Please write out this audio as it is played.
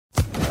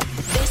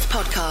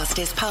podcast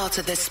is part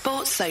of the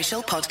Sports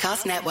Social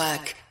Podcast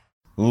Network.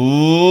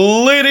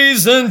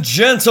 Ladies and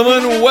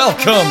gentlemen,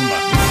 welcome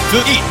to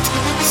Eat,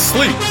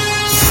 Sleep,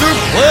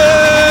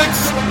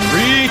 Suplex,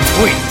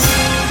 Retweet.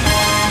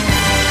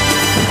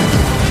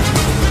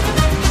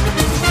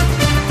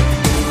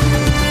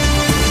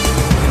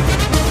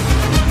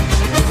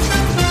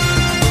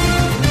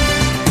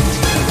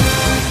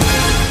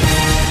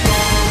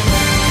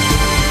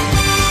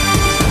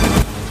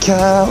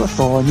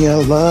 California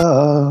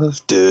love.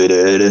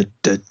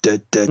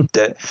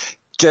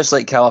 Just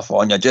like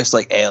California, just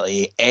like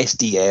LA,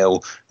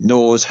 SDL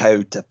knows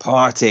how to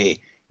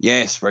party.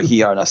 Yes, we're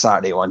here on a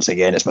Saturday once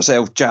again. It's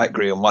myself, Jack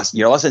Graham.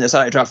 You're listening to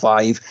Saturday Draft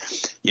Live.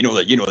 You know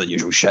the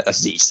usual shit. This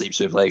is Eat, Sleep,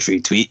 Suplex,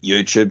 Retweet,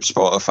 YouTube,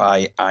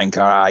 Spotify,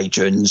 Anchor,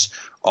 iTunes,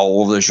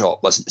 all over the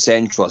shop. Listen to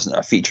Central, listen to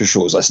our feature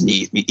shows, listen to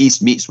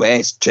East Meets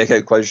West, check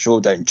out Quiz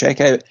Showdown, check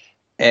out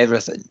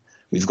everything.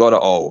 We've got it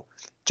all.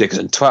 Check us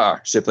on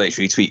Twitter, Suplex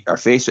Retweet, our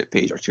Facebook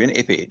page, our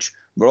community page.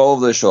 We're all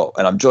over the shop,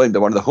 and I'm joined by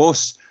one of the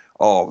hosts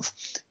of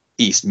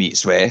East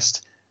Meets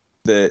West,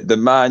 the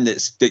man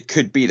that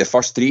could be the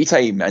first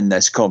three-time in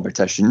this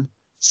competition,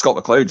 Scott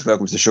McLeod.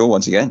 Welcome to the show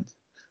once again.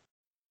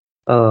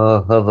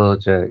 Oh, hello,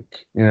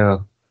 Jack. You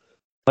know,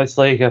 much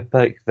like a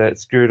pick that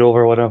screwed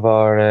over one of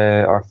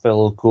our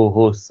fellow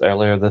co-hosts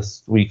earlier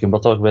this week, and we'll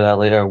talk about that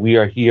later. We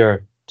are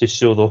here to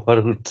show the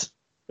world.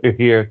 We're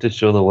here to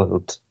show the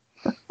world.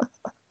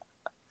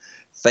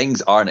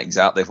 Things aren't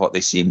exactly what they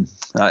seem.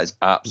 That is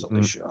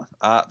absolutely sure,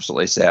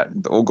 absolutely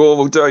certain. But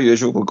we'll do our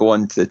usual. We'll go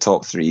on to the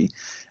top three,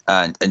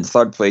 and in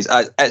third place,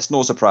 it's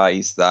no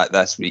surprise that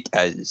this week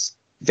is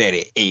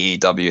very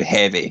AEW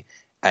heavy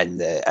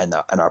in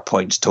our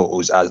points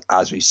totals,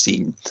 as we've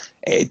seen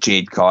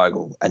Jade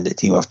Cargill and the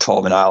team of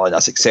Tom and Alan,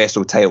 a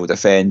successful title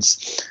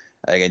defense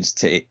against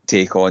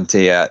Take On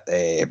at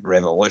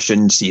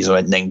Revolution, season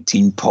at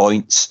 19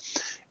 points.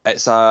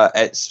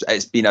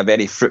 It's been a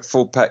very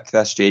fruitful pick,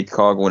 this Jade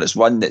Cargill, and it's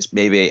one that's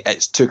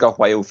it's took a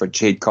while for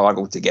Jade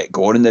Cargill to get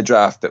going in the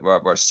draft, but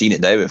we're seeing it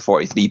now with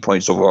 43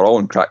 points overall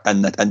and crack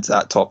into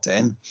that top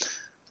 10.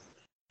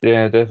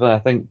 Yeah, definitely. I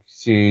think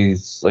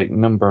she's like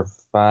number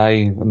 5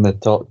 in the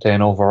top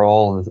 10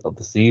 overall of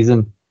the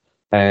season.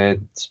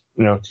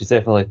 She's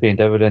definitely paying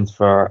dividends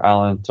for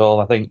Alan and Tom.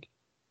 I think,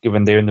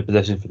 given they're in the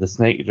position for the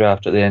snake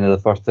draft at the end of the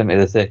first into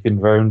the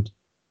second round,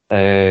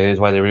 is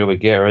why they really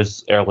get her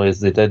as early as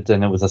they did,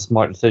 and it was a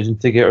smart decision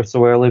to get her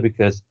so early,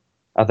 because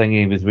I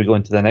think as we go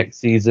into the next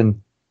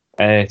season,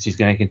 she's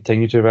going to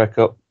continue to rack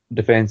up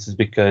defenses,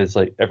 because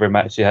like every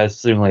match she has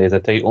seemingly is a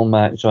title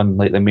match on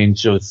like the main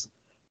shows,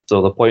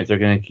 so the points are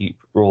going to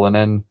keep rolling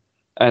in,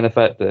 and the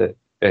fact that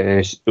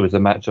it was a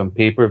match on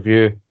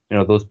pay-per-view,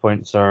 those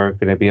points are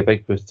going to be a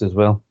big boost as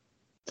well.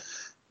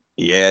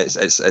 Yeah,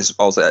 it's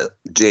also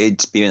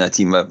Jade's been in a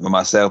team with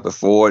myself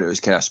before, and it was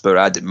kind of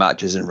sporadic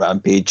matches and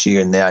Rampage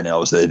here and there, and then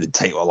obviously the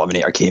title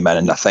eliminator came in,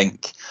 and I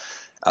think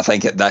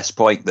at this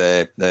point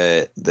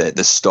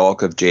the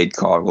stock of Jade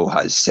Cargill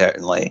has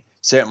certainly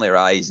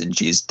risen, and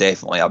she's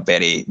definitely a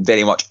very,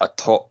 very much a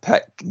top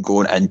pick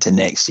going into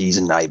next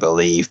season, I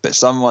believe. But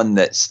someone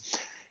that's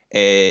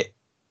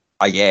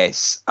I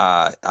guess,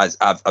 as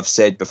I've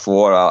said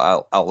before,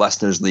 a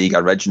listeners' league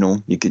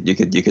original. You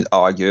could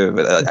argue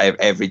that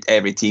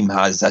every team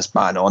has this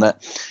man on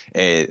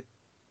it.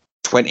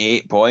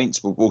 28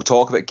 points. We'll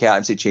talk about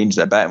captaincy changes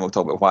in a bit, and we'll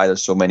talk about why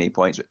there's so many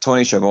points. But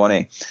Tony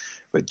Schiavone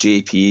with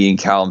JP and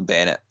Callum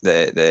Bennett,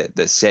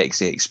 the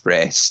Sexy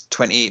Express,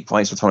 28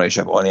 points for Tony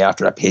Schiavone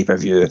after a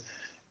pay-per-view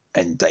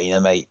in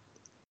Dynamite,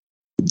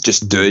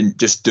 just doing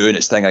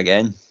its thing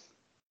again.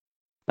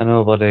 I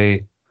know,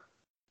 buddy.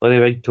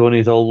 Big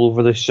Tony's all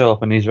over the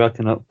shop, and he's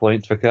racking up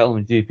points for Callum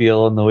and GP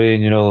along the way.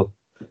 And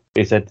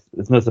he said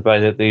it's no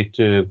surprise that they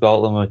two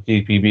got them with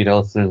GP being a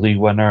Listeners League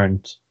winner,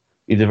 and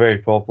he's very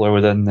popular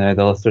within the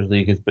Listeners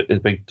League is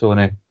Big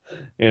Tony.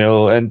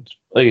 And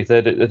like you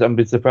said, I'm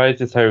been surprised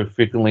just how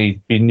frequently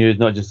he's been used,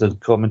 not just as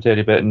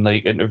commentary, but in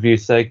like interview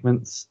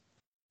segments.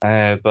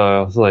 But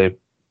also like,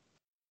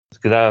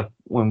 because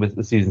when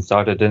the season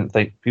started, I didn't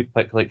think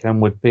people like him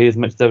would pay as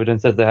much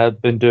dividends as they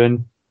had been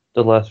doing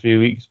the last few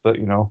weeks, but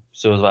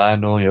shows what I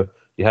know, you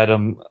had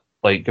him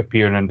like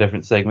appearing in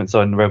different segments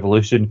on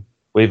Revolution,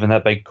 waving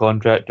that big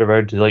contract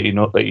around to let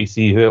you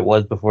see who it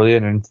was before they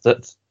announced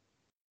it.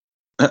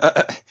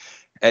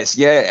 It's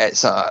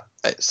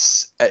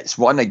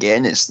one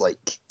again. It's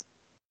like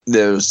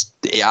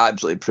it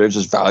absolutely proves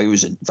his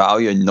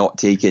value in not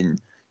taking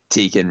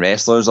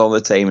wrestlers all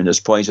the time. And there's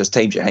times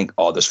you think,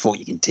 there's folk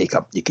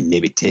you can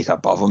maybe take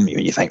above them.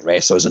 You think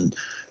wrestlers and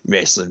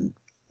wrestling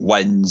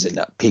wins and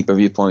that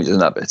pay-per-view points and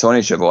that, but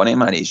Tony Schiavone,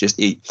 man, he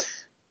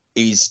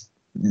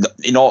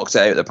knocks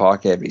it out of the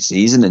park every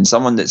season, and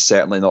someone that's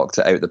certainly knocked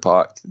it out of the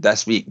park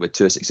this week with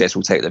two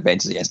successful title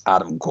defenses against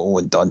Adam Cole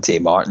and Dante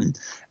Martin.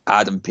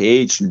 Adam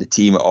Page from the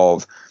team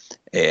of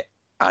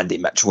Andy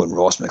Mitchell and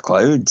Ross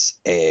McLeod.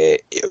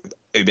 It'll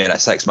be in a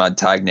 6-man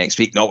tag next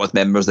week, not with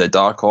members of the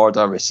Dark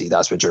Order. We see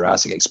that's with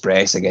Jurassic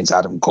Express against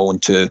Adam Cole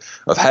and two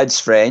of his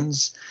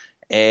friends.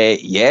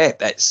 Yeah,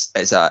 it's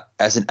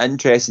an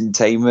interesting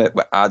time with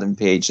Adam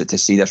Page to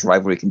see this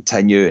rivalry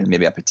continue and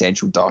maybe a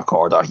potential Dark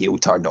Order heel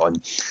turn on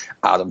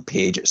Adam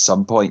Page at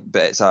some point.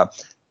 But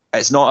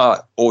it's not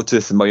a all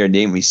too familiar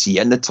name we see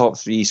in the top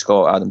three,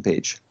 Scott. Adam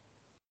Page.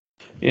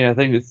 Yeah, I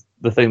think it's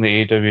the thing that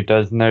AEW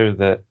does now,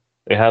 that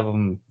they have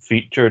him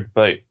featured,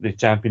 but the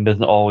champion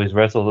doesn't always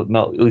wrestle. At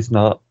least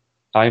not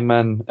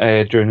Hangman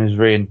during his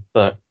reign.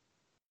 But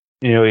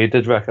he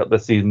did rack up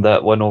this season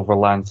that win over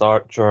Lance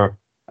Archer.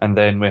 And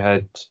then we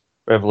had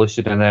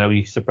Revolution, and then a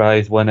wee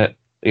surprise win it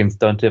against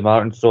Dante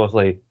Martin. So it's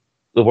like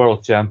the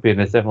world champion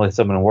is definitely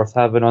someone worth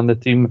having on the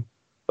team.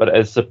 But it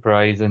is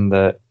surprising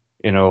that,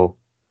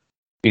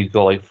 he's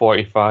got like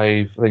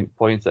 45, I think,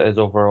 points it is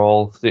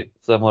overall,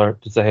 similar,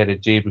 just ahead of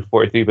Jade with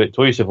 43. But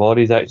Toy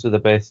Schiavone is actually the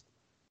best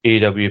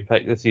AEW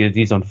pick this year.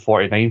 He's on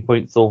 49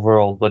 points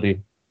overall,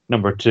 bloody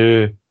number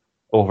 2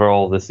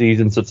 overall this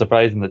season. So it's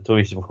surprising that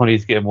Toy Schiavone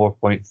is getting more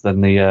points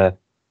than the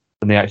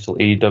actual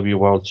AEW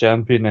world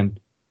champion. And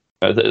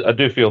I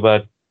do feel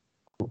bad.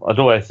 I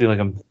don't want to seem like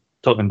I'm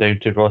talking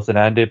down to Ross and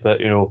Andy, but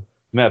the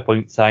amount of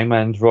points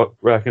Hangman's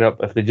racking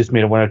up, if they just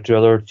made one or two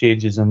other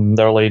changes in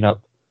their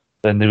lineup,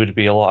 then they would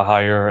be a lot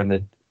higher in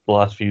the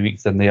last few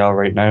weeks than they are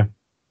right now.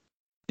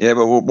 Yeah,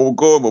 but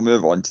we'll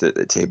move on to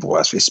the table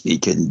as we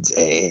speak, and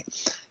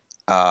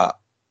an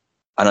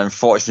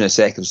unfortunate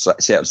set of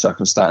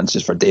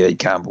circumstances for David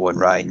Campbell and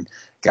Ryan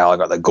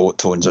Gallagher. The Goat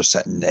Tones are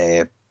sitting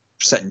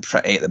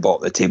pretty at the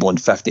bottom of the table on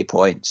 50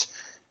 points.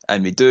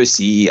 And we do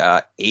see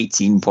a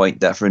 18-point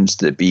difference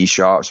to the B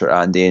Sharps, where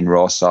Andy and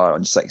Ross are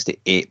on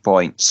 68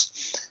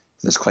 points.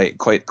 There's quite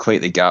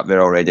the gap there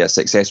already. A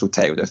successful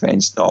title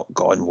defence not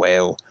gone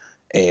well.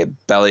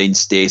 Billy and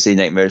Stacey,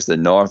 Nightmares of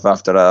the North,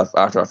 after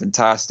a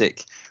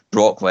fantastic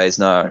Brock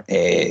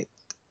Lesnar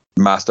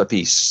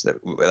masterpiece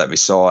that we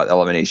saw at the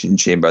Elimination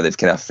Chamber, they've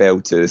kind of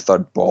fell to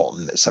third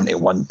bottom at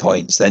 71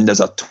 points. Then there's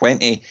a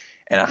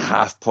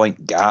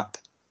 20.5-point gap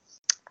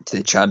to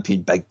the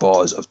champion Big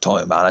Boss of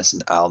Tommy Manis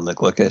and Alan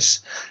McLucas.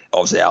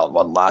 Obviously, Alan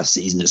won last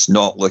season. It's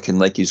not looking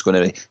like he's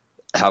going to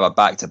have a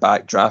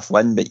back-to-back draft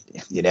win, but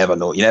you never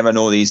know. You never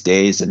know these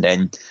days. And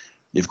then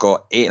you've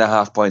got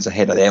 8.5 points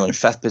ahead of them in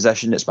 5th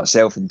position. It's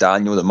myself and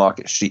Daniel, the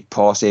Market Street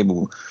Posse.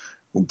 We'll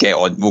get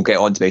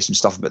on to make some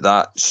stuff about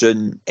that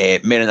soon.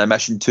 Men in a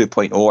Mission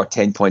 2.0 are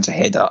 10 points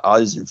ahead of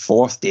us in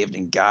 4th. David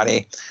and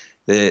Gary.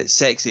 The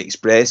Sexy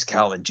Express,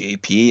 Cal and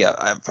JP,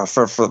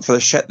 for the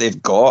shit they've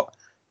got.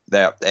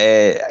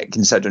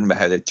 Considering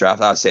how they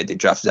drafted, I said they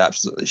drafted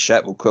absolutely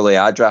shit. Well, clearly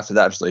I drafted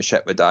absolutely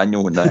shit with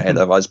Daniel and ahead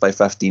of us by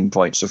 15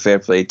 points. So fair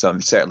play to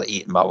him. Certainly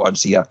eating my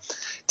words here.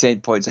 10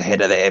 points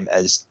ahead of them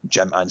is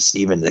Jim and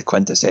Stephen, the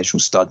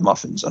quintessential stud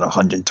muffins, on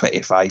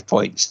 125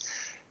 points.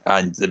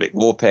 And the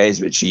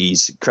McLopez, which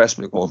is Chris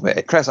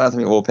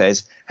Anthony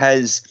Lopez,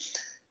 his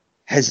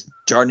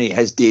journey,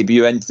 his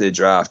debut into the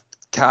draft,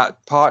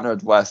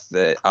 partnered with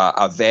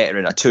a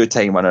veteran, a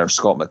 2-time winner of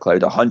Scott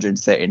McLeod,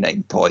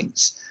 139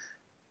 points.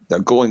 They're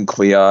going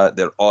clear.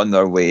 They're on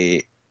their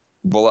way.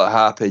 Will it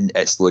happen?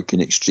 It's looking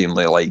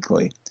extremely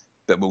likely.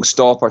 But we'll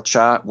stop our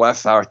chat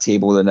with our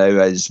table now,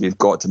 as we've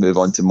got to move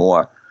on to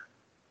more.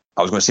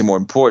 I was going to say more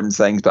important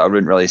things, but I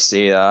wouldn't really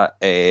say that.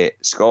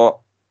 Scott,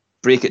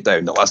 break it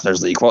down. The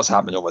Listeners League. What's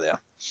happening over there?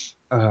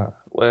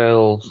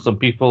 Well, some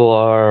people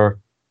are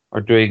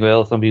doing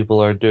well. Some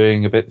people are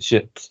doing a bit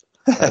shit.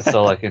 That's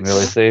all I can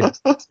really say.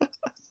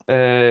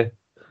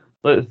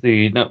 Let's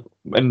see. Now,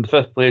 in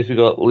 5th place, we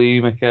got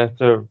Lee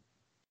McCarter.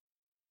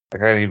 I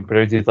can't even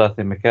pronounce his last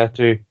name,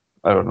 McCarthy.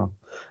 I don't know.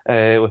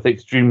 With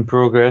Extreme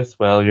Progress,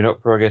 well, you're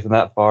not progressing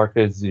that far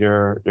because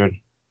you're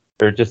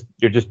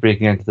just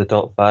breaking into the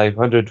top 5.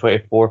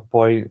 124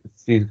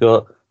 points. He's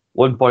got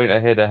 1 point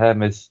ahead of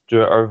him is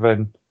Stuart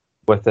Irvin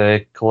with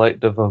a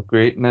Collective of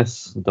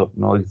Greatness. I don't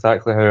know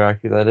exactly how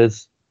accurate that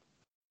is.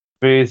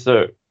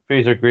 Fraser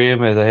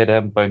Graham is ahead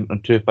of him by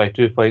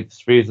 2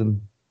 points.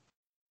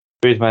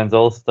 Fraserman's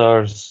All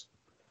Stars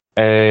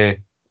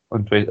on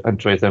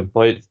 27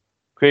 points.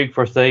 Craig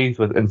Forsyth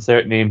with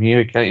insert name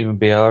here, can't even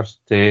be arsed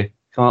to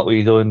come up with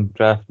his own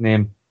draft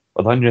name,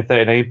 with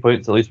 139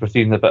 points. At least we're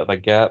seeing a bit of a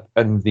gap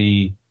in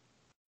the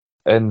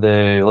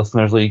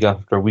Listeners League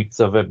after weeks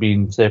of it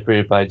being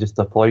separated by just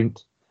a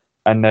point.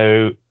 And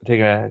now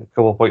taking a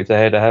couple of points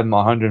ahead of him,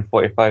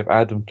 145,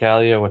 Adam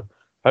Callier with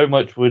how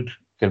much wood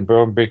can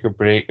Braun Breaker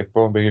break? If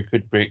Braun Breaker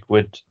could break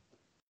wood,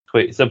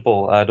 quite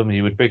simple, Adam.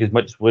 He would break as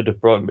much wood as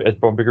Braun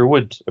Breaker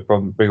would if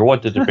Braun Breaker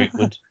wanted to break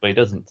wood, but he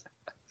doesn't.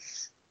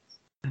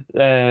 He's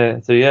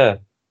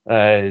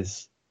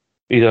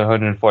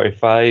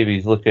 145.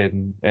 He's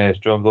looking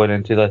strong going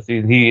into that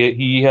season.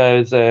 He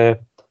has 20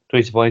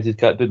 points. He's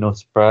got no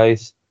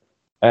surprise.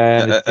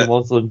 His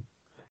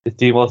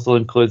team also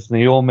includes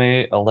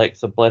Naomi,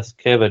 Alexa Bliss,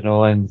 Kevin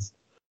Owens,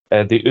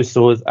 the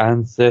Usos,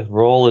 and Seth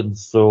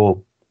Rollins.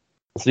 So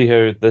we'll see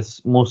how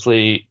this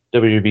mostly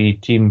WWE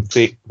team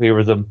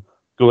favors them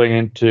going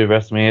into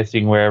WrestleMania,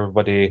 seeing where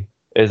everybody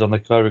is on the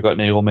card. We've got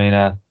Naomi in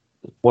a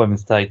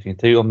women's tag team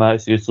title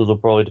match. The Usos will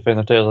probably defend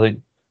their title. I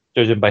think,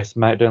 judging by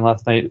SmackDown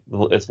last night,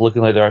 it's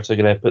looking like they're actually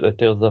going to put their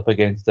titles up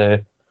against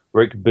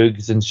Rick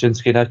Boogs and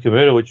Shinsuke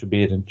Nakamura, which would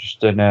be an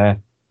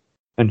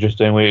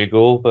interesting way to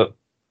go. But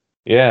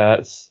yeah,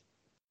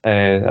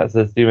 that's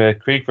his team.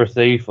 Craig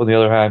Forsyth, on the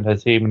other hand,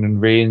 has Heyman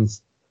and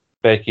Reigns,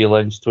 Becky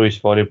Lynch, Toy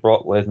Schiavone,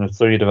 Brock Lesnar,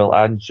 Sonya Deville,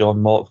 and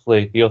Jon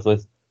Moxley. He also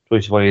has Toy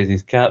Schiavone as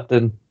his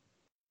captain.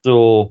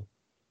 So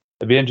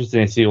it'd be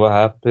interesting to see what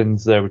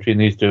happens there between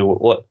these two.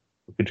 What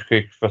could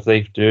Craig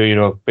Forsyth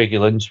do? Becky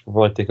Lynch will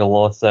probably take a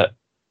loss at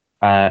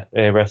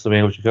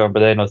WrestleMania, which will come.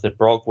 But then, as if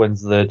Brock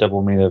wins the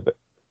double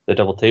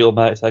title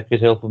match, that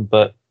could help him.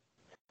 But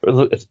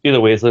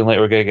either way, it's looking like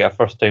we're going to get a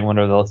first-time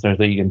winner of the Listeners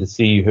League, and to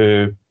see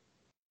who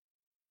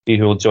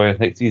will join us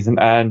next season.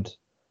 And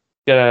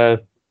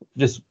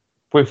just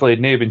briefly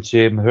name and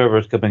shame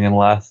whoever's coming in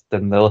last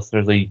in the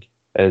Listeners League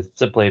is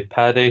simply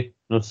Paddy,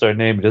 no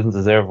surname, he doesn't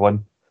deserve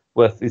one,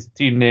 with his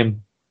team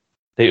name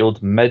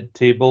titled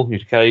Mid-Table.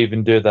 You can't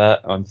even do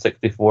that on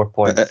 64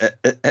 points.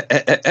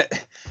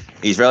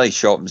 He's really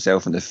shot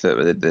himself in the foot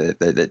with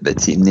the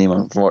team name,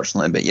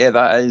 unfortunately. But yeah,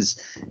 that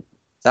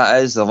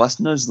is the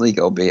Listeners League.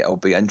 It'll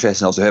be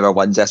interesting. Also, whoever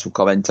wins this will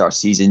come into our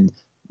season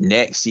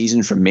next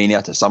season, from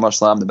Mania to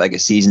SummerSlam, the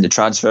biggest season, the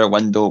transfer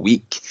window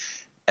week.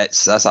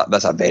 That's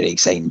a very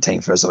exciting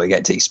time for us. So we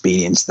get to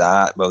experience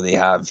that. Will they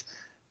have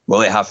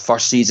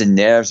first season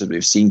nerves, as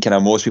we've seen kind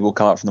of most people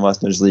come up from the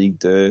Listeners League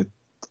do?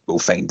 We'll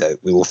find out.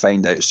 We will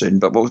find out soon.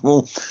 But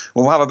we'll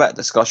have a bit of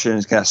discussion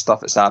and kind of stuff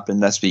that's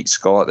happened this week,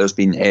 Scott. There's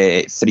been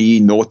 3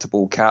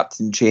 notable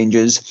captain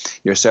changes,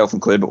 yourself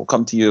included, but we'll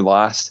come to you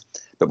last.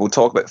 But we'll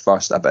talk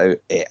first about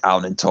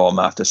Alan and Tom.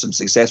 After some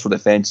successful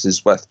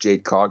defences with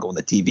Jade Cargill in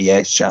the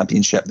TBS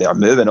Championship, they are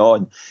moving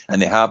on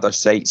and they have their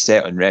sights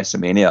set on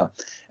WrestleMania,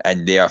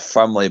 and they are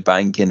firmly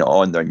banking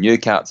on their new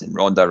captain,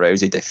 Ronda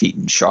Rousey,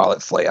 defeating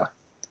Charlotte Flair.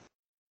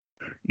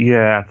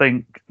 Yeah, I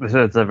think this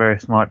is a very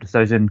smart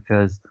decision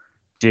because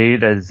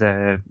Jade has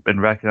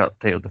been racking up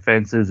title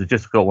defences. We've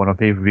just got one on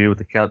pay-per-view with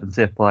the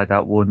captaincy applied.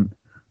 That won't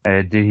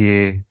do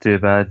you too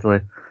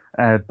badly.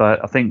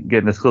 But I think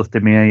getting this close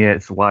to Mania,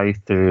 it's wise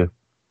to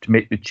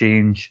make the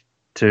change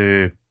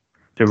to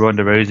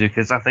Ronda Rousey,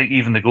 because I think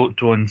even the GOAT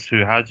ones who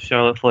had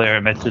Charlotte Flair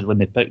admitted when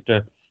they picked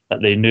her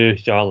that they knew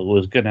Charlotte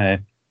was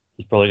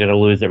probably gonna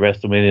lose at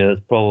WrestleMania.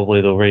 That's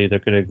probably the way they're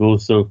gonna go.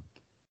 So,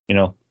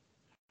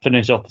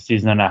 finish off the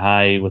season on a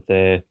high with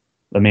the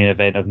main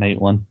event of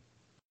night 1.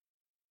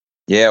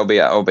 Yeah,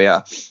 it'll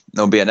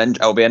be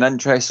an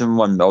interesting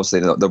one.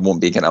 Obviously, there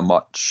won't be kind of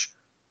much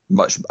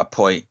a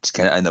point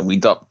kind of in the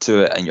lead up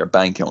to it, and you're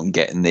banking on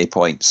getting the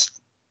points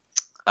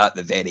at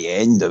the very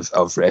end of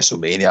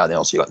WrestleMania. And then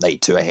also you got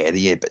night 2 ahead of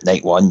you, but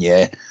night 1,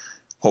 yeah,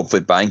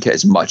 hopefully bank it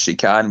as much as you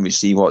can. We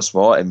see what's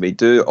what, and we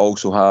do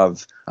also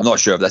have, I'm not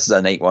sure if this is a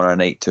night 1 or a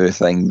night 2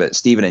 thing, but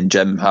Stephen and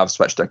Jim have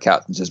switched their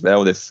captains as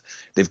well.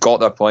 They've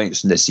got their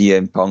points in the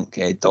CM Punk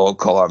dog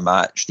collar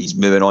match. He's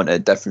moving on to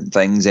different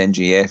things.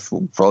 NGF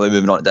will probably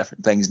moving on to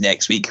different things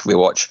next week if we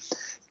watch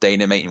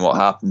Dynamite and what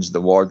happens,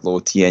 the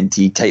Wardlow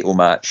TNT title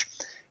match.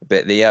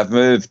 But they have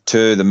moved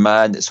to the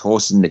man that's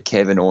hosting the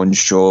Kevin Owens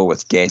show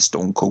with guest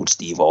Stone Cold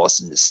Steve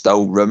Austin. It's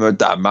still rumoured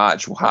that a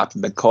match will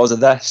happen because of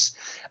this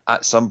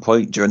at some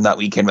point during that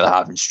weekend. Will it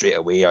happen straight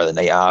away or the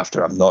night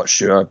after? I'm not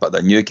sure. But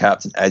their new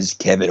captain is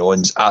Kevin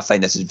Owens. I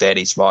think this is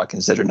very smart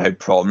considering how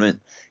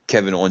prominent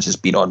Kevin Owens has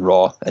been on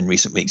Raw in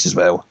recent weeks as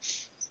well.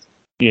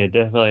 Yeah,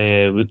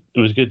 definitely. It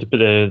was good to put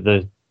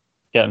the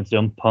captaincy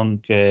on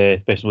Punk,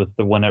 especially with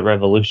the one at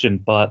Revolution.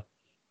 But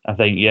I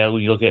think,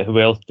 we look at who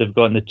else they've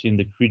got in the team.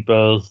 The Creed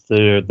Brothers,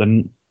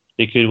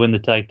 they could win the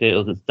tag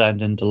titles at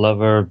Stand and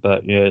Deliver,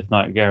 but it's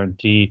not a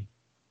guarantee.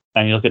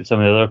 And you look at some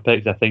of the other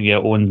picks, I think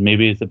Owens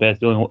maybe is the best.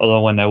 The only other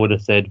one I would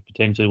have said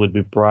potentially would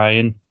be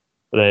Bryan,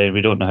 but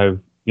we don't know how,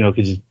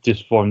 because he's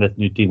just formed this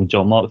new team with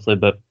Jon Moxley.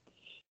 But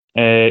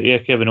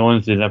Kevin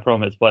Owens is a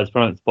prominent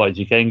spot as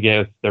you can get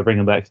if they're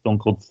bringing back Stone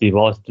Cold Steve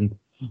Austin.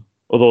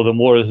 Although the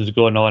more this is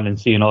going on and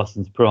seeing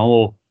Austin's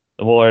promo,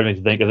 the more it makes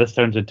me think if this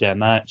turns into a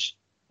match.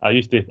 I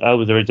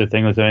was originally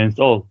thinking with Owens,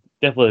 they'll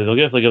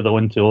definitely give the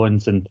win to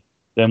Owens and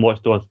then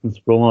watch Austin's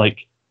promo.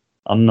 Like,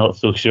 I'm not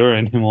so sure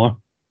anymore.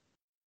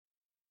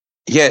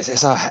 Yes,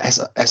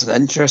 it's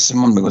an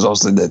interesting one because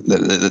obviously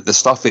the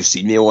stuff we've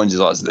seen with Owens is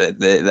obviously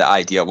the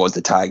idea was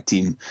the tag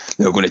team.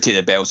 They were going to take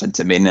the belts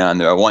into Mania and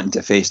they were wanting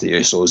to face the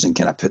Usos and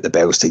kind of put the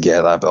belts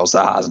together, but also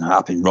that hasn't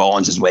happened.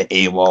 Rollins has went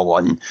AWOL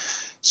on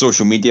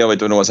social media. We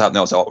don't know what's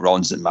happening. Also,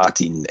 Rollins and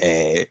Martin,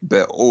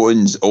 but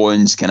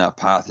Owens' kind of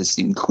path has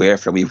seemed clear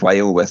for a wee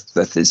while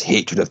with his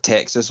hatred of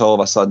Texas all of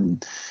a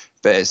sudden.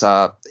 But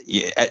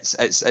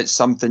it's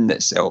something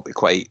it'll be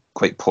quite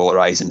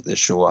polarising at the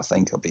show. I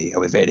think it'll be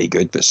very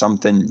good. But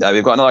something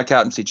we've got another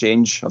captaincy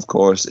change, of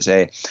course. It's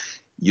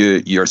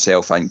you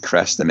yourself and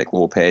Chris the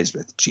McLopez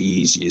with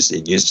Cheese.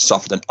 You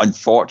suffered an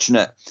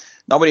unfortunate,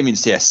 not what he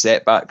means to say a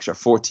setback because you're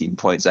 14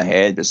 points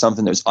ahead, but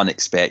something that was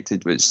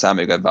unexpected with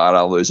Sammy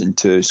Guevara losing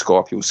to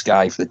Scorpio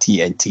Sky for the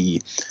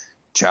TNT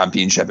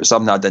Championship. It's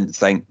something I didn't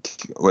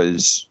think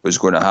was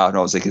going to happen,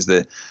 obviously, because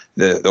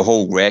the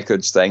whole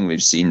records thing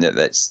we've seen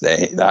that's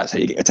how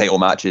you get your title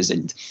matches,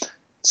 and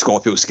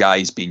Scorpio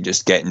Sky's been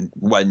just getting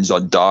wins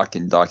on dark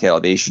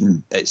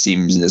elevation, it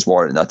seems, and is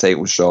warranting a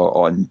title shot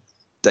on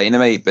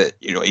Dynamite. But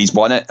he's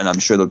won it, and I'm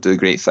sure they'll do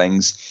great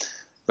things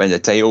when the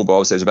title. But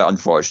obviously, it was a bit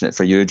unfortunate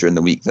for you during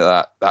the week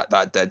that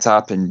did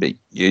happen. But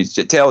you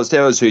tell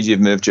us who you've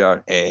moved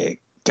your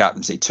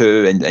captaincy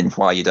to and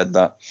why you did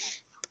that.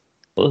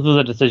 Well, this was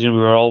a decision we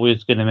were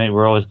always going to make. We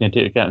were always going to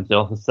take the captaincy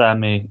off of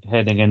Sammy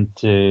heading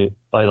into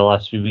by the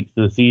last few weeks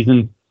of the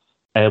season.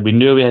 We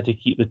knew we had to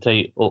keep the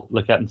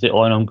captaincy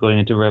on him going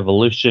into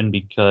Revolution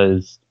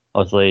because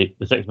obviously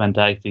the six-man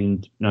tag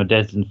team,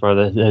 destined for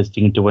his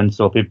team to win.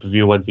 So a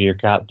pay-per-view win for your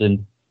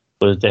captain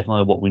was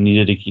definitely what we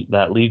needed to keep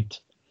that lead.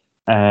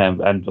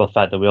 And the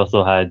fact that we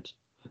also had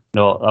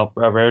a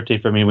rarity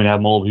for me when I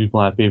had multiple people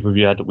on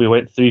pay-per-view. We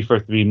went 3 for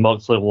 3.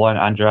 Moxley won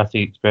and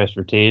Jurassic Express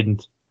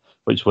retained,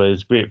 which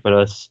was great for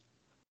us.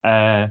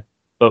 But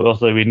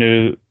also I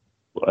knew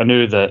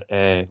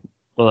that.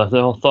 I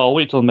thought I'll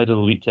wait till the middle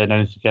of the week to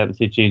announce the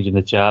captaincy change in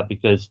the chat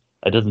because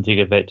it doesn't take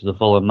effect to the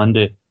following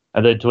Monday.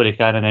 And then Tony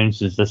Khan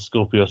announces the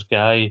Scorpio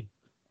Sky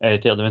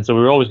title event. So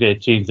we were always going to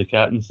change the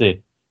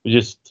captaincy.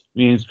 Me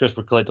and Chris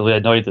were collectively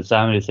annoyed that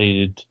Sammy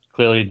decided,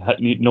 clearly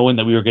knowing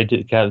that we were going to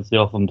take the captaincy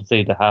off him,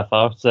 decided to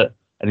half-arse it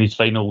in his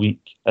final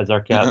week as our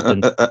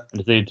captain and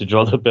decided to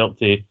draw the belt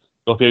to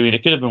Scorpio. I mean,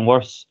 it could have been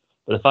worse,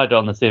 but the fact that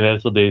on the same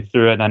episode they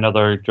threw in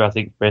another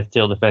Jurassic Express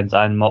tail defense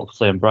and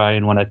Moxley and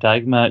Bryan won a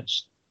tag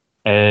match,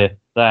 that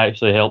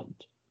actually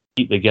helped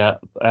keep the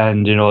gap,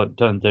 and it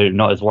turned out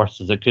not as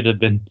worse as it could have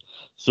been.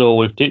 So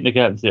we've taken the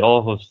captaincy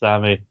off of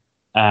Sammy,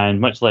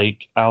 and much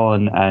like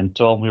Alan and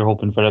Tom, we were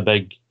hoping for a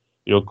big,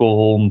 go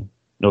home,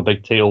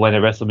 big title win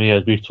at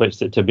WrestleMania. As we've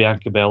switched it to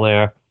Bianca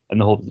Belair in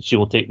the hope that she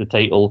will take the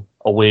title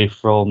away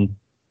from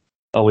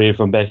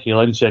Becky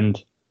Lynch.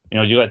 And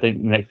you got to think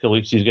the next couple of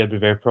weeks she's going to be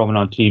very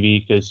prominent on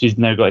TV because she's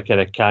now got to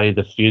kind of carry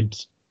the feud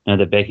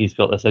that Becky's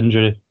got this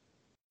injury.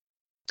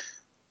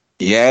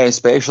 Yeah,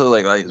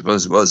 especially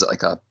was it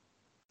like a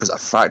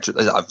fracture?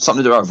 Is it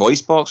something to do with her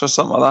voice box or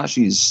something like that?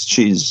 She's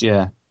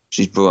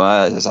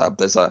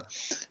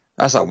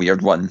that's a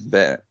weird one.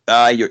 But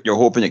you're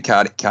hoping to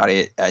carry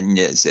it, and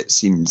it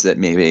seems that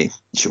maybe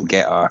she'll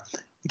get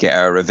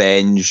her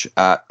revenge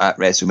at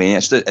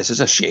WrestleMania. It's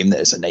just a shame that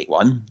it's a night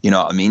one. You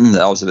know what I mean?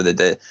 Also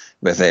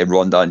with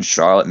Ronda and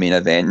Charlotte main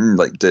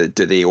event, do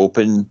they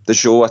open the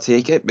show? I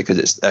take it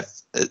because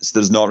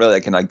there's not really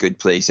a kind of good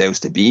place else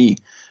to be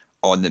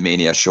on the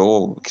Mania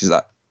show because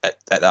at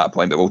that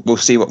point, but we'll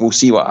see what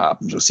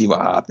happens. We'll see what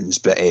happens.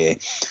 But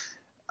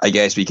I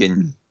guess we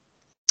can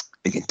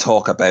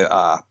talk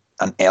about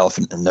an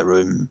elephant in the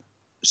room,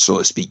 so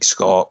to speak.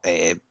 Scott,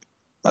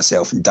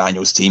 myself, and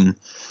Daniel's team.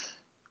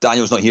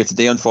 Daniel's not here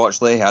today,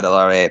 unfortunately. Had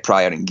other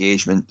prior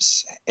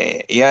engagements.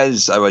 I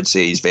would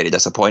say, he's very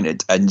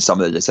disappointed in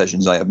some of the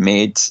decisions I have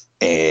made.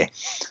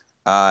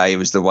 I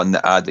was the one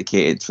that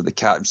advocated for the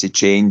captaincy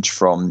change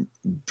from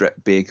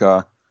Britt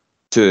Baker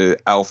to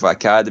Alpha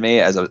Academy,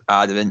 as I was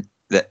adamant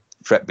that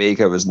Britt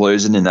Baker was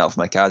losing and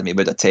Alpha Academy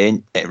would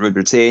retain,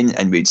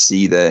 and we would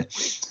see the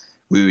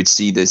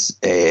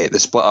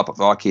split up of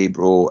RK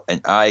Bro, and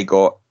I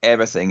got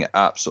everything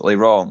absolutely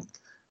wrong.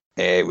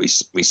 We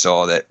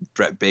saw that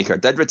Britt Baker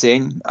did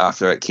retain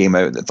after it came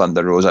out that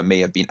Thunder Rosa may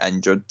have been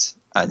injured,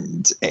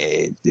 and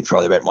they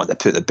probably wouldn't want to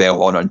put the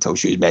belt on her until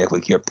she was medically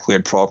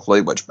cleared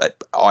properly, which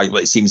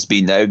it seems to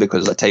be now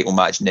because there's a title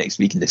match next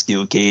week in the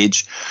steel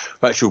cage,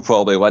 which she'll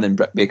probably win and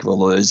Britt Baker will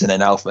lose, and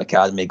then Alpha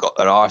Academy got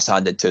their arse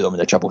handed to them in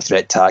a triple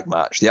threat tag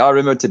match. They are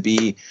rumoured to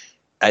be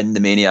in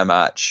the Mania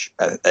match.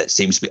 It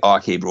seems to be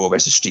RK Bro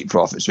versus Street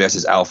Profits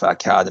versus Alpha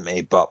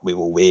Academy, but we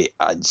will wait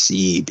and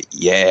see. But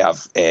yeah,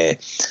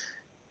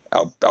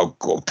 I'll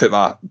go put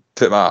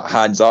my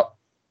hands up.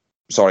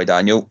 Sorry,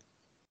 Daniel.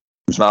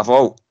 It's my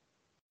fault.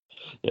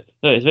 Yeah,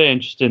 no, it's very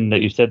interesting that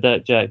you said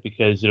that, Jack,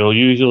 because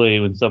usually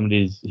when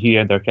somebody's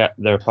here and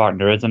their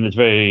partner isn't, it's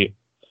very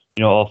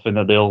often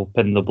that they'll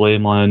pin the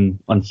blame on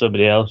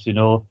somebody else.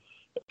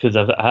 Because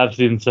I have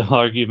seen some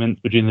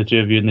arguments between the two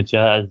of you in the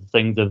chat as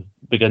things have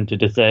begun to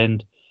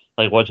descend,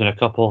 like watching a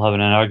couple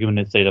having an argument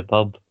inside a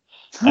pub.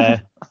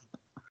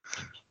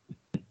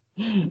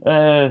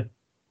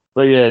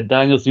 But yeah,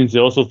 Daniel seems to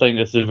also think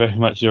this is very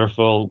much your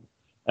fault.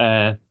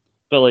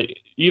 But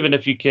even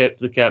if you kept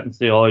the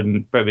captaincy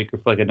on Britt Baker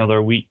for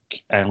another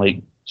week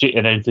and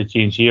announced a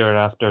change here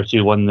after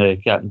she won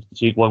with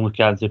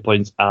captaincy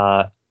points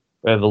at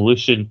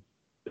Revolution,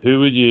 who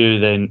would you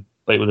then,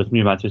 with this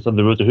new match with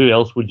Thunder Rosa, who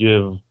else would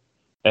you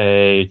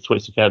have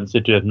switched the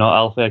captaincy to if not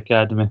Alpha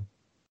Academy?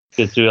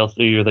 Because who else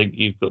do you think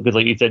you've got? Because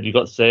like you said, you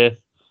got Seth,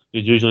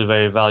 who's usually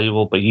very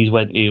valuable, but he's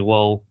went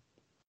AWOL,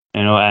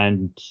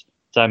 and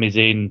Sami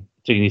Zayn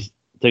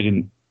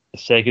taking a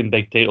second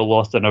big title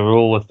loss in a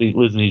row with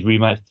losing his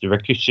rematch to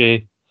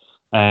Ricochet.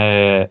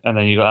 And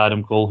then you got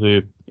Adam Cole,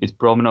 who is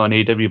prominent on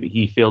AEW, but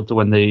he failed to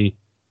win the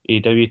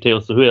AEW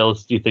title. So who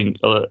else do you think,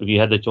 if you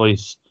had the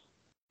choice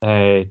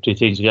to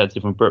change the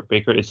captaincy from Britt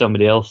Baker to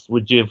somebody else,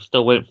 would you have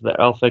still went for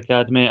the Alpha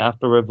Academy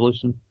after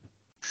Revolution?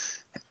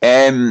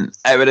 It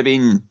would have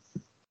been...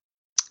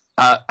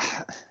 I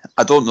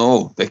don't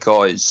know,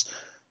 because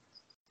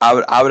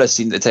I would have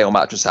seen the title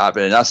matches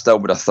happen, and I still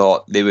would have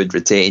thought they would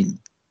retain.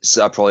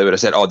 So I probably would have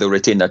said, "Oh, they'll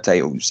retain their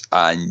titles,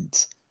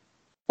 and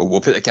we'll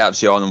put the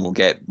captaincy on, and we'll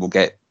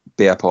get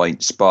bare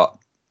points." But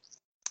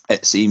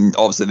it seemed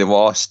obviously they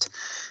lost.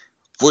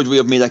 Would we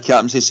have made a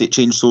captaincy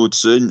change so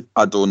soon?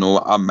 I don't know.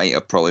 I might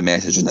have probably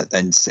messaged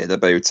and said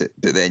about it,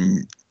 but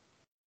then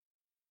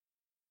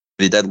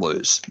they did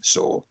lose.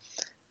 So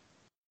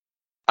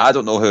I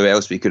don't know who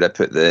else we could have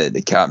put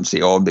the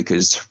captaincy on,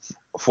 because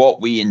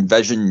what we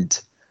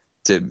envisioned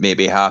to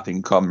maybe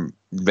happen come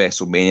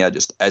WrestleMania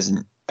just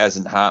isn't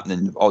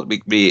happening.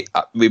 We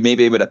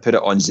maybe would have put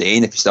it on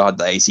Zayn if he still had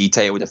the IC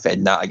title,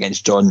 defending that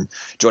against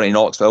Johnny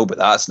Knoxville, but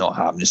that's not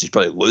happening. So he's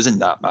probably losing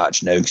that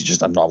match now because it's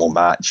just a normal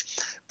match.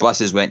 Bliss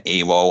has went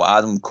AWOL.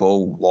 Adam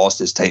Cole lost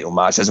his title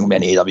match. There's going to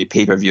be an AEW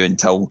pay-per-view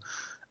until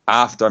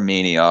after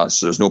Mania,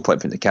 so there's no point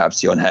putting the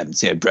captaincy on him.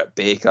 Say Britt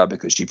Baker,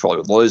 because she probably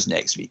would lose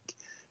next week.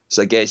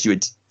 So I guess you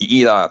would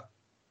either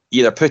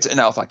put it in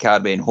Alpha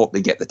Academy and hope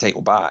they get the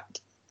title back,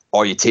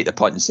 or you take the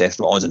punt in Seth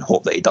Rollins and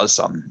hope that he does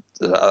something.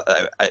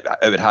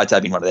 It would have to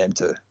have been one of them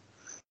two.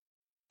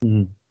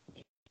 Mm-hmm.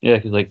 Yeah,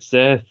 because like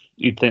Seth,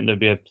 you'd think there'd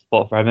be a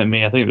spot for him at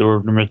me. I think there were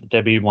rumors that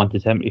Debbie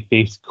wanted him to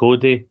face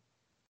Cody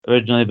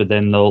originally, but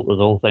then the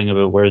whole thing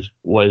about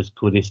what is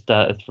Cody's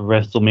status for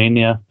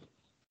WrestleMania.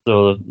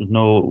 So there's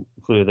no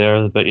clue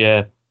there. But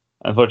yeah,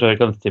 unfortunately, when it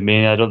comes to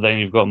Mania, I don't think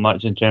you've got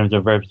much in terms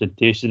of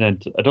representation.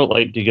 And I don't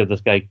like to give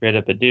this guy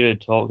credit, but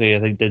David Talkley, I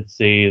think, did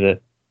say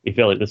that he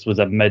felt like this was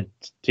a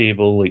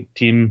mid-table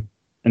team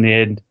in the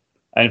end.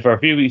 And for a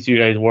few weeks, you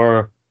guys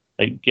were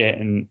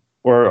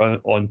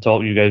on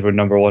top. You guys were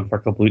number one for a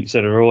couple of weeks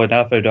in a row, and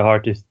I found it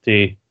hard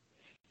to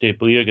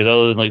believe, because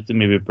other than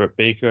maybe Britt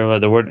Baker,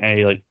 there weren't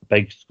any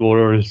big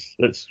scorers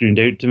that screamed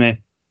out to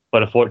me.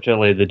 But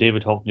unfortunately, the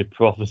David Hockney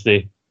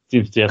prophecy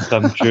seems to have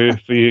come true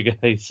for you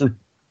guys.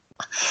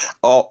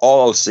 All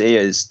I'll say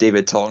is,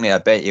 David Hockney, I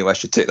bet you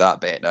wish you took that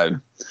bet now.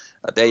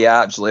 I bet you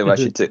absolutely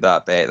wish you took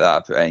that bet that I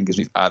put in, because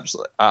we've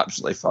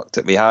absolutely fucked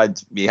it. We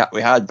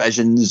had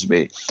visions,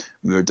 we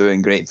were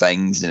doing great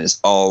things, and it's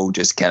all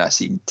just kind of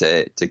seemed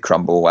to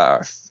crumble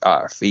at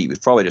our feet.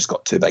 We've probably just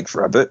got too big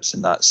for our boots,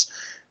 and that's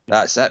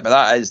it. But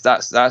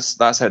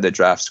that's how the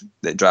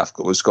draft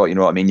goes, Scott. You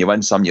know what I mean? You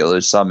win some, you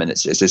lose some, and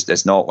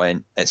it's not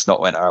went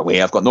our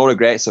way. I've got no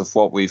regrets of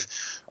what we've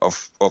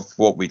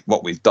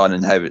done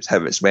and how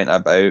it's went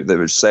about. There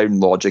was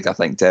sound logic, I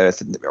think, to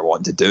everything that we were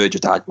wanting to do. It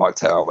just hadn't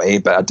worked our way.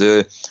 But I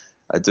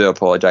do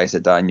apologise to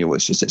Daniel.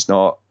 It's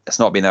not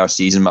been our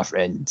season, my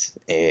friend.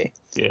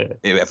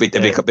 If we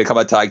become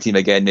a tag team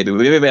again, maybe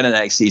in the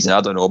next season.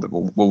 I don't know, but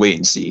we'll wait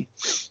and see.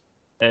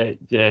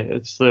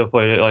 It's the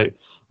point.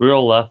 We were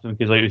all laughing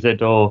because, like we said,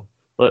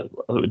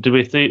 did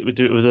we say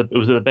it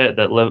was a bet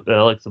that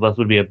Alexa Bliss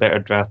would be a better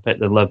draft pick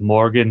than Liv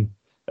Morgan,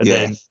 and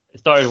then it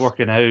started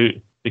working out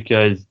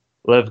because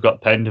Liv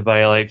got pinned by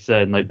Alexa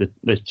in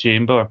the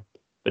chamber,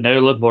 but now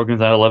Liv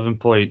Morgan's at 11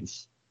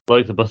 points,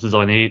 Alexa Bliss is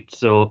on 8,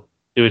 so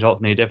David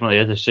Hockney definitely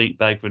is a shite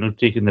bag for not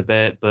taking the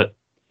bet. But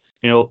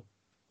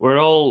we're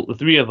all, the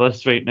three of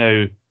us right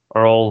now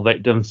are all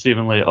victims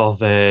seemingly of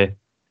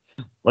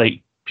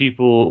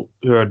people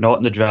who are not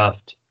in the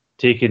draft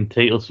taking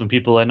titles from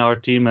people in our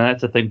team, and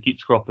that's the thing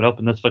keeps cropping up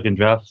in this fucking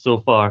draft so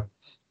far.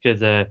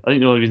 Because I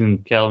think the only reason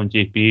Cal and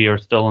JP are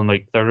still in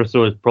third or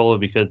so is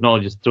probably because not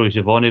only just Tony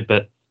Schiavone,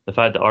 but the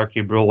fact that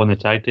RK Bro won the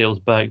tag titles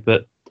back.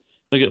 But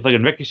look at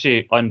fucking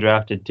Ricochet,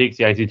 undrafted, takes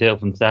the IC title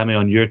from Sammy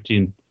on your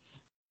team.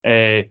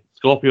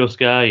 Scorpio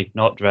Sky,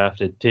 not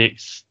drafted,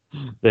 takes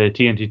the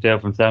TNT title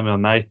from Sammy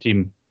on my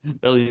team.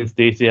 Billy and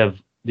Stacey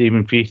have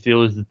Damon Priest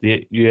loses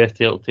the US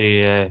title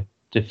to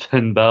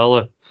Finn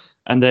Balor.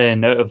 And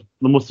then out of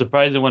the most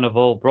surprising one of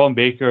all, Braun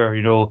Baker,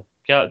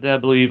 captain, I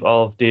believe,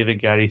 of Dave and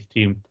Gary's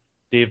team.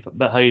 Dave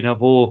behind him,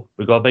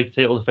 we've got a big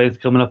title defense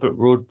coming up at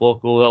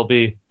Roadblock.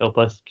 That'll help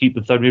us keep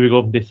the third, maybe go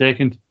up to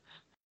second.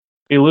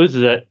 He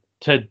loses it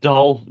to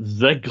Dolph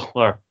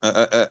Ziggler,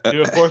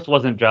 who of course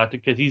wasn't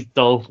drafted because he's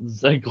Dolph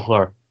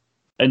Ziggler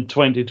in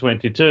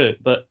 2022.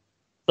 But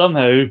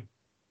somehow,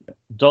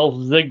 Dolph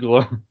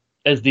Ziggler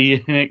is the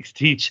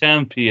NXT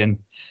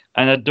champion,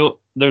 and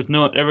there's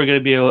not ever going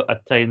to be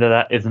a time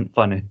that isn't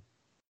funny.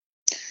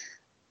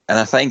 And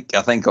I think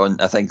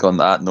on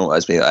that note,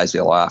 as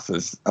we laugh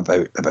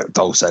about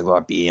Dolph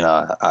Ziggler being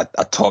a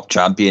top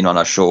champion on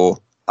our show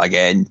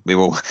again,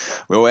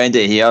 we'll end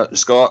it here.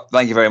 Scott,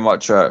 thank you very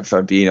much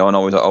for being on.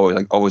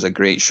 Always a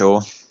great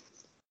show.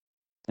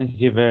 Thank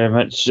you very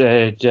much,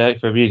 Jack,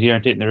 for being here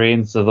and taking the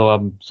reins. Although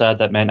I'm sad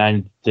that meant I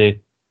need to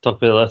talk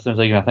to the listeners.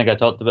 I think I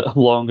talked a bit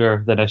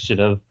longer than I should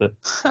have, but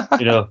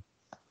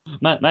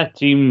my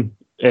team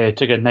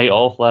took a night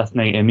off last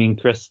night, and me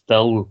and Chris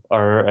still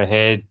are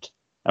ahead,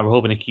 and we're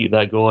hoping to keep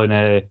that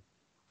going.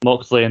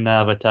 Moxley and I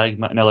have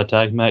another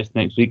tag match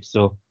next week,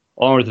 so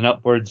onwards and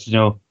upwards.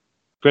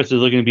 Chris is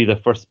looking to be the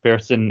first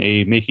person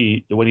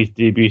to win his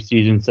debut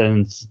season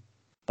since,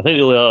 I think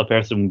the only other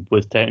person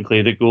was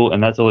technically the GOAT,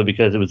 and that's only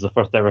because it was the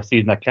first ever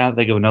season. I can't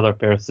think of another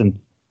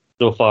person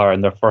so far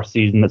in their first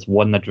season that's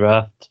won the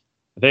draft.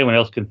 If anyone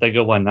else can think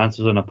of one,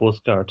 answers on a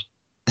postcard.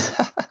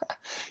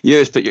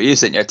 You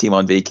sent your team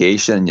on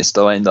vacation and you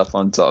still end up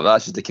on top.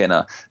 That's just the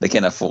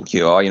kind of folk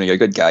you are. You're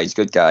good guys.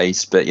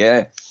 But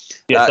yeah.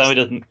 Yeah,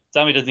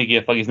 Sammy doesn't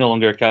give a fuck. He's no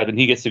longer a captain.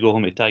 He gets to go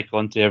home to Ty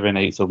Conte every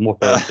night, so more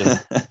power to him.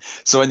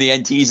 So in the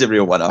end, he's the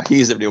real winner.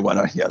 He's the real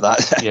winner here.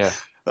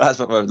 That's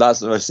what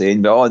we're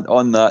saying. But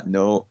on that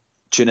note,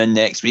 tune in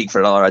next week for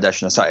another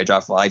edition of Saturday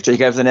Draft Live.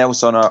 Check everything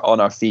else on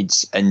our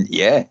feeds, and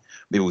yeah,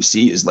 we will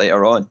see you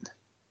later on.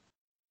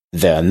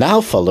 There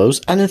now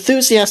follows an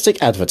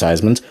enthusiastic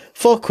advertisement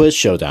for Quiz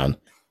Showdown.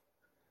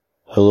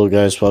 Hello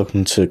guys,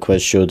 welcome to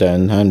Quiz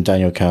Showdown. I'm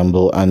Daniel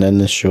Campbell, and in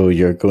this show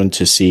you're going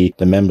to see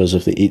the members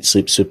of the Eat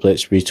Sleep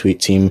Suplex Retweet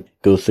team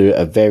go through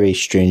a very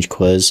strange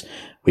quiz.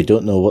 We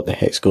don't know what the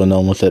heck's going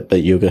on with it,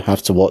 but you're going to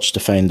have to watch to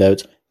find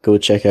out. Go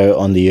check out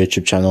on the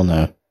YouTube channel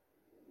now.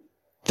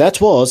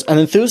 That was an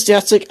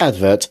enthusiastic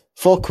advert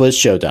for Quiz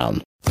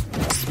Showdown.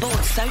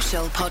 Sports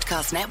Social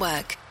Podcast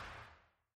Network.